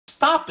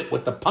Stop it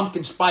with the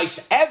pumpkin spice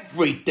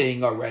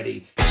everything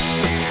already.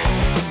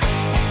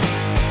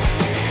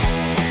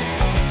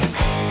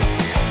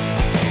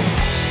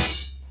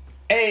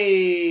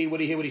 Hey, what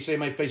do you say?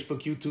 My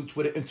Facebook, YouTube,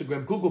 Twitter,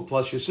 Instagram, Google+,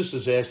 your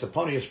sister's ass, the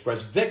Pony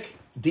Express, Vic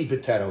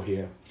Dibitetto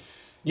here.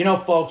 You know,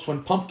 folks,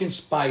 when pumpkin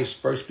spice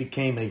first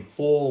became a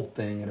fall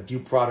thing and a few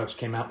products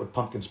came out with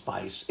pumpkin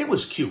spice, it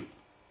was cute.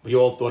 We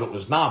all thought it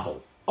was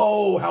novel.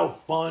 Oh, how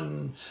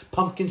fun.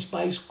 Pumpkin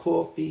spice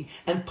coffee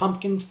and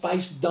pumpkin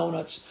spice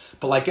donuts.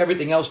 But like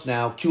everything else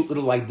now, cute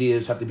little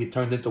ideas have to be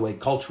turned into a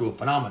cultural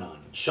phenomenon,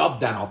 shoved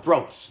down our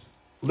throats,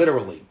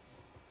 literally.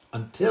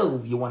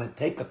 Until you want to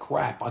take a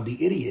crap on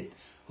the idiot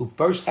who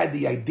first had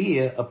the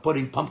idea of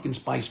putting pumpkin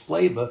spice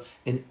flavor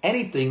in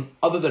anything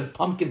other than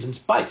pumpkins and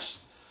spice.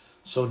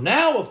 So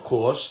now, of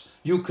course,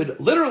 you could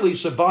literally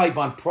survive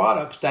on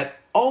products that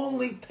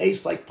only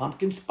taste like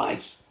pumpkin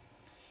spice.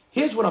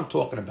 Here's what I'm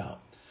talking about.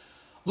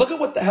 Look at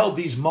what the hell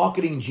these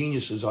marketing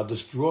geniuses are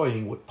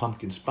destroying with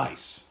pumpkin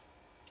spice.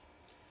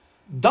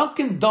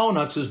 Dunkin'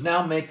 Donuts is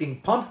now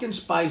making pumpkin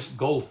spice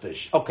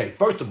goldfish. Okay,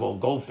 first of all,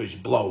 goldfish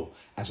blow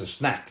as a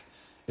snack.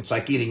 It's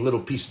like eating little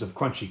pieces of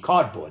crunchy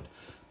cardboard.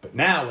 But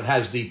now it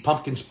has the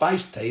pumpkin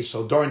spice taste,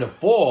 so during the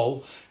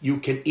fall, you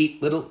can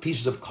eat little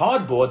pieces of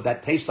cardboard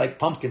that taste like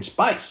pumpkin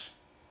spice.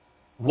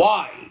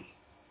 Why?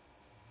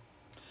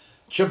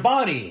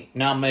 Chobani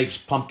now makes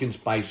pumpkin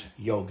spice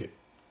yogurt.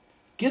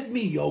 Give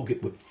me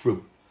yogurt with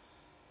fruit.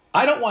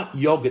 I don't want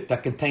yogurt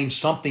that contains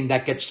something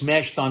that gets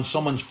smashed on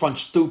someone's front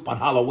stoop on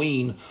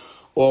Halloween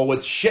or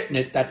with shit in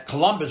it that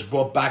Columbus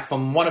brought back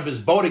from one of his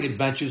boating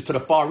adventures to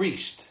the Far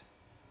East.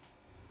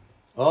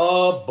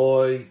 Oh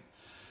boy.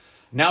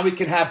 Now we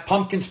can have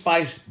pumpkin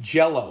spice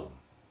jello.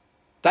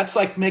 That's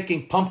like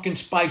making pumpkin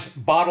spice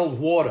bottled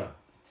water.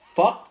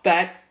 Fuck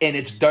that in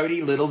its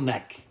dirty little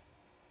neck.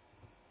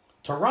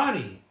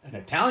 Torani, an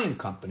Italian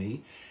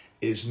company,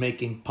 is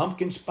making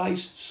pumpkin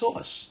spice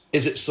sauce.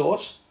 Is it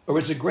sauce or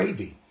is it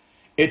gravy?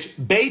 It's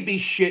baby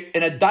shit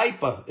in a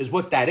diaper is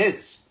what that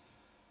is.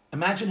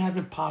 Imagine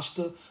having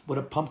pasta with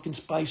a pumpkin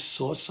spice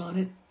sauce on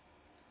it.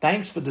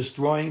 Thanks for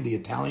destroying the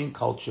Italian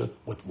culture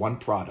with one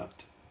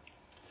product.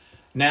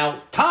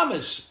 Now,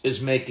 Thomas is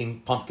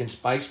making pumpkin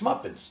spice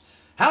muffins.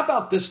 How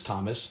about this,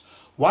 Thomas?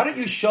 Why don't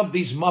you shove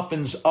these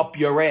muffins up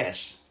your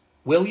ass?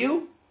 Will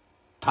you?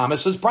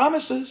 Thomas's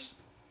promises.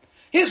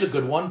 Here's a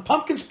good one.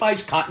 Pumpkin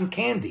spice cotton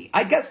candy.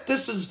 I guess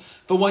this is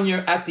for when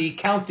you're at the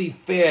county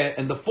fair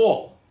in the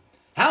fall.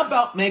 How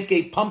about make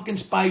a pumpkin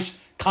spice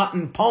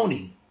cotton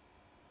pony?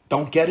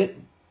 Don't get it?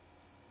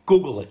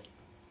 Google it.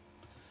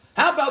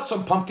 How about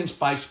some pumpkin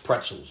spice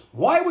pretzels?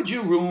 Why would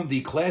you ruin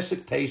the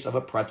classic taste of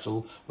a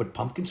pretzel with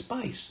pumpkin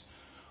spice?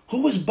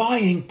 Who is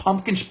buying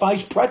pumpkin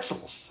spice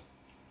pretzels?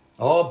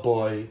 Oh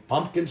boy,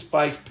 pumpkin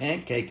spice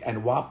pancake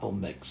and waffle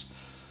mix.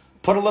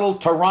 Put a little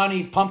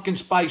Torani pumpkin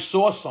spice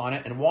sauce on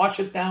it and wash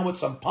it down with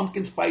some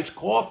pumpkin spice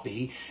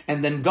coffee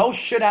and then go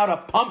shit out a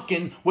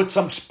pumpkin with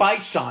some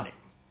spice on it.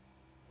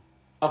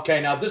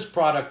 Okay, now this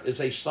product is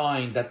a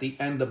sign that the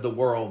end of the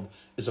world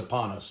is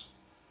upon us.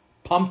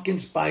 Pumpkin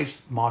spice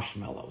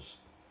marshmallows.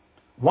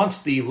 Once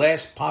the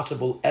last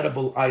possible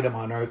edible item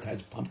on earth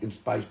has pumpkin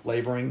spice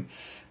flavoring,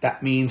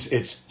 that means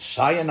it's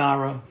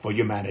sayonara for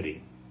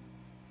humanity.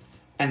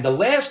 And the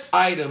last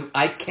item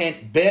I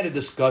can't bear to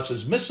discuss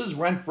is Mrs.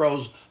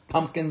 Renfro's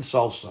pumpkin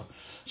salsa.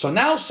 So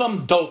now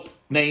some dope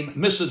named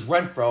Mrs.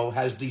 Renfro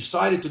has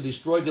decided to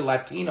destroy the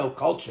Latino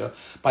culture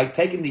by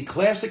taking the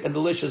classic and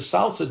delicious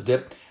salsa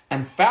dip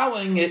and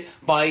fouling it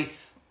by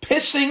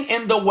pissing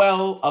in the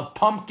well of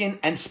pumpkin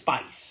and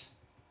spice.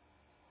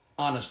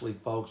 Honestly,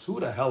 folks, who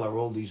the hell are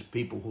all these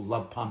people who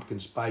love pumpkin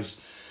spice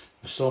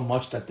so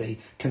much that they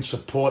can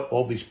support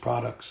all these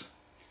products?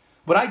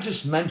 What I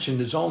just mentioned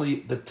is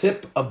only the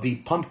tip of the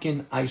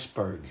pumpkin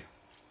iceberg.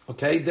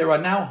 Okay? There are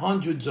now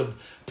hundreds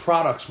of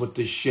products with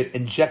this shit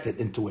injected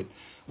into it.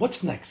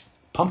 What's next?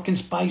 Pumpkin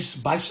spice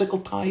bicycle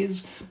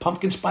tires?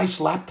 Pumpkin spice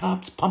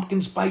laptops?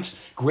 Pumpkin spice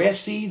grass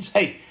seeds?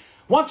 Hey,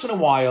 once in a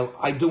while,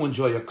 I do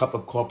enjoy a cup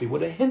of coffee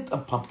with a hint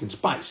of pumpkin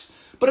spice.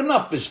 But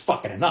enough is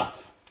fucking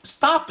enough.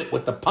 Stop it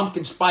with the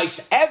pumpkin spice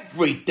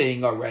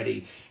everything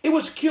already. It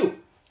was cute.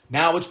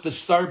 Now it's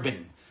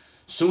disturbing.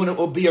 Soon it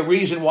will be a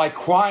reason why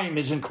crime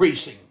is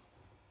increasing.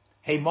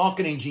 Hey,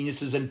 marketing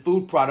geniuses and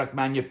food product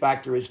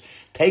manufacturers,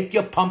 take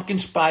your pumpkin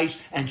spice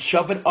and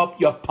shove it up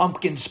your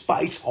pumpkin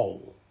spice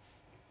hole.